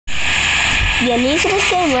you're new to this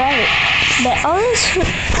game, right? But all those who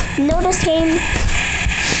know this game,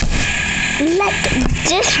 like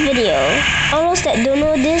this video. All those that don't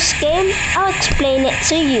know this game, I'll explain it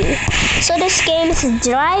to you. So this game is a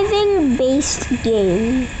driving based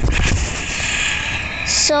game.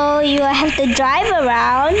 So you have to drive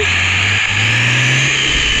around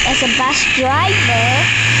as a bus driver.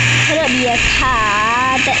 Cannot be a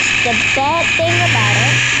car. That's the bad thing about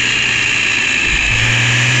it.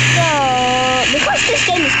 So because this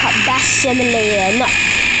game is called Bus Simulator,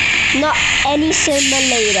 not any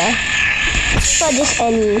simulator. Not just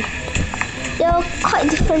any. There are quite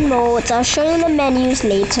different modes. I'll show you the menus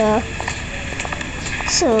later.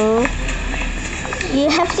 So you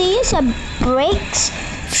have to use your brakes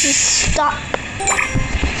to stop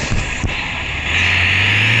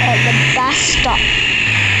at the bus stop.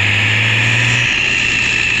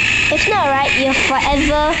 If not, right, you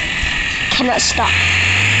forever cannot stop.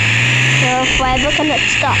 You forever cannot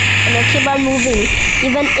stop, and you'll keep on moving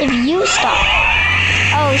even if you stop.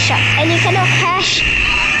 Oh shucks, and you cannot crash.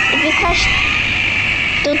 If you crash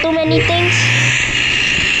to too many things,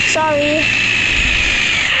 sorry,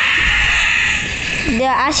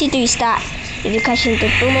 they'll ask you to restart. If you crash into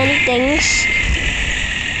too many things,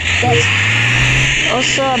 that's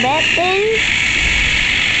also a bad thing.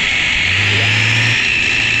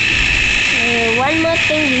 One more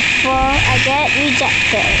thing before I get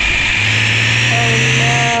rejected. Oh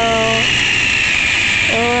no.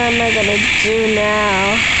 What am I gonna do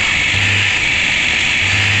now?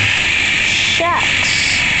 Shucks.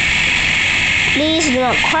 Please do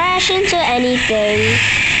not crash into anything.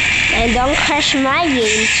 And don't crash my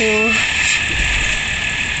game too.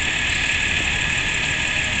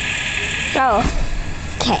 Oh,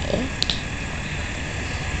 okay.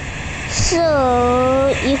 So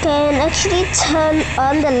you can actually turn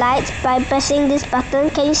on the lights by pressing this button.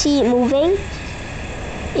 Can you see it moving?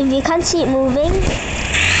 If you can't see it moving,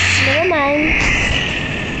 never mind.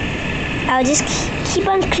 I'll just keep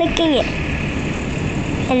on clicking it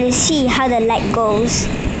and you see how the light goes.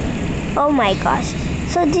 Oh my gosh.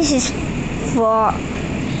 So this is for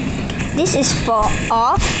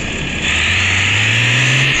off.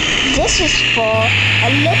 This is for a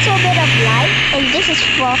little bit of light, and this is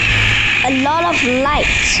for a lot of light.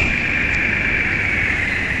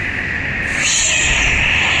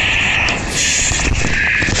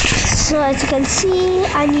 So as you can see,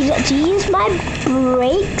 I needed to use my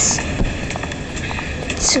brakes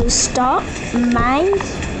to stop my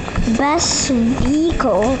bus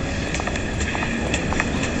vehicle.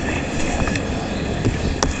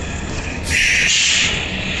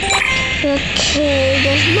 Okay,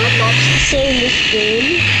 there's not much to say in this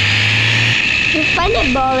game. If you find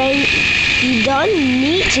it boring, you don't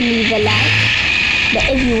need to leave a like. But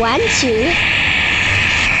if you want to,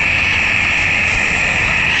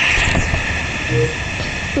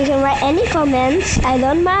 you can write any comments. I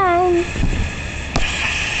don't mind.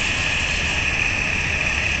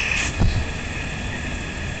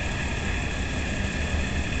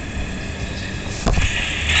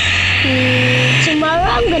 Tomorrow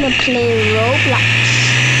I'm gonna play Roblox.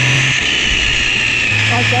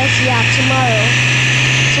 I guess, yeah,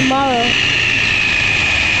 tomorrow.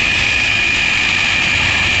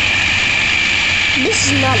 This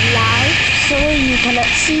is not live, so you cannot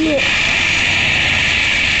see it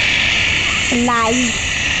live.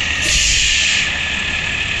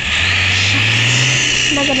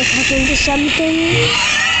 Am I gonna talk into something?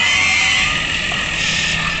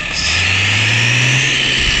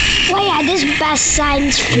 Why are these bus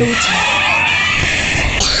signs floating?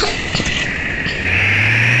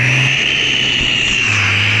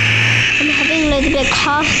 I'm having a little bit of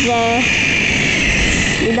cough there.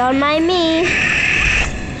 You don't mind me.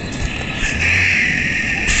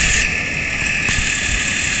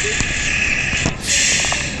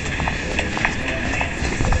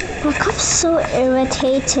 My cough's so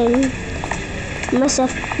irritating. Must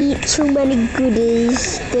have eaten too many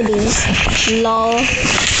goodies. Lol.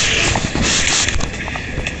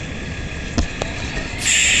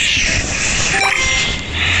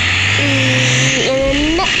 In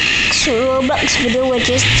the next Roblox video, which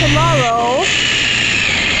is tomorrow,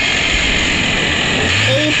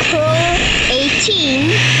 April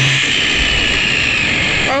 18,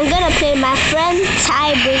 I'm gonna play my friend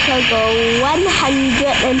Tiebreaker Go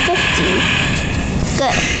 150.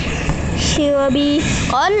 Good. She will be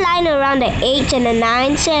online around the 8 and the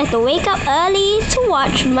 9, so I have to wake up early to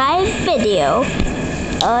watch my video.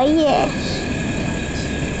 Oh yes.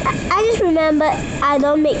 I just remember I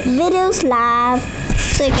don't make videos live,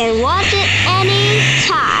 so you can watch it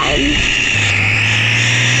anytime.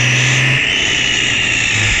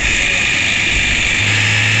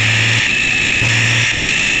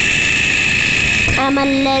 I'm a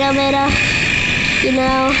little bit of, you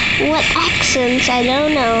know, what accents, I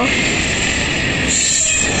don't know.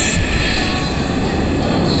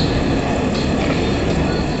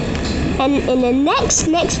 And in the next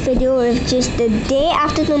video, which is the day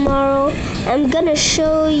after tomorrow, I'm gonna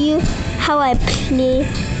show you how I play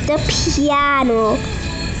the piano.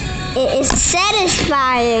 It is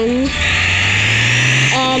satisfying.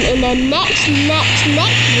 And in the next video,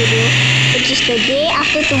 which is the day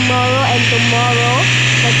after tomorrow and tomorrow,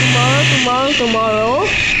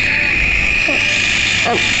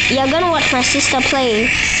 you're gonna watch my sister play,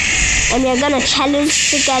 and we're gonna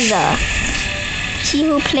challenge together. See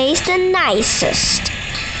who plays the nicest.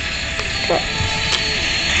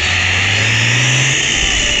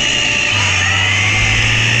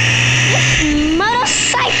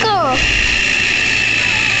 Motorcycle!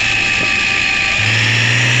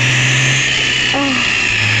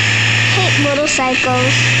 Hate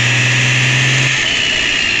motorcycles.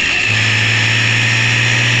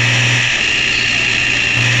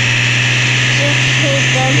 Just hate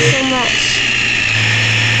them so much.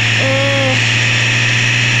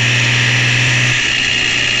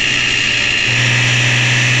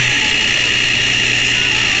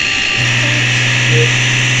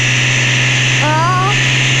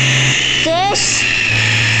 This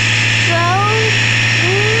so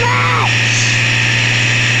much.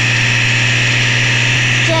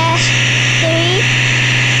 Just 3,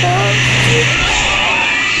 4.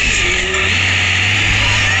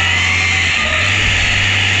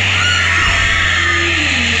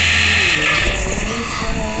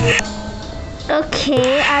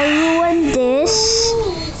 Okay, I ruined this.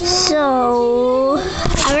 So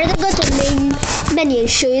I'm gonna go to the main menu and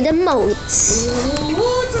show you the modes.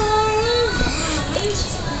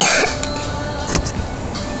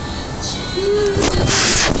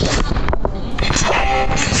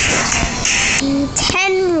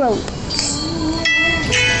 10 roads.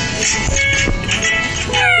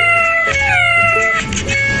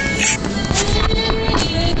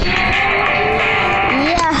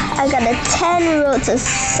 Yeah, I got a 10 roads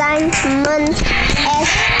assignment as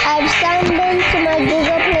I've signed in to my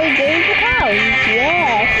Google Play Games account.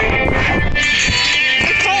 Yeah.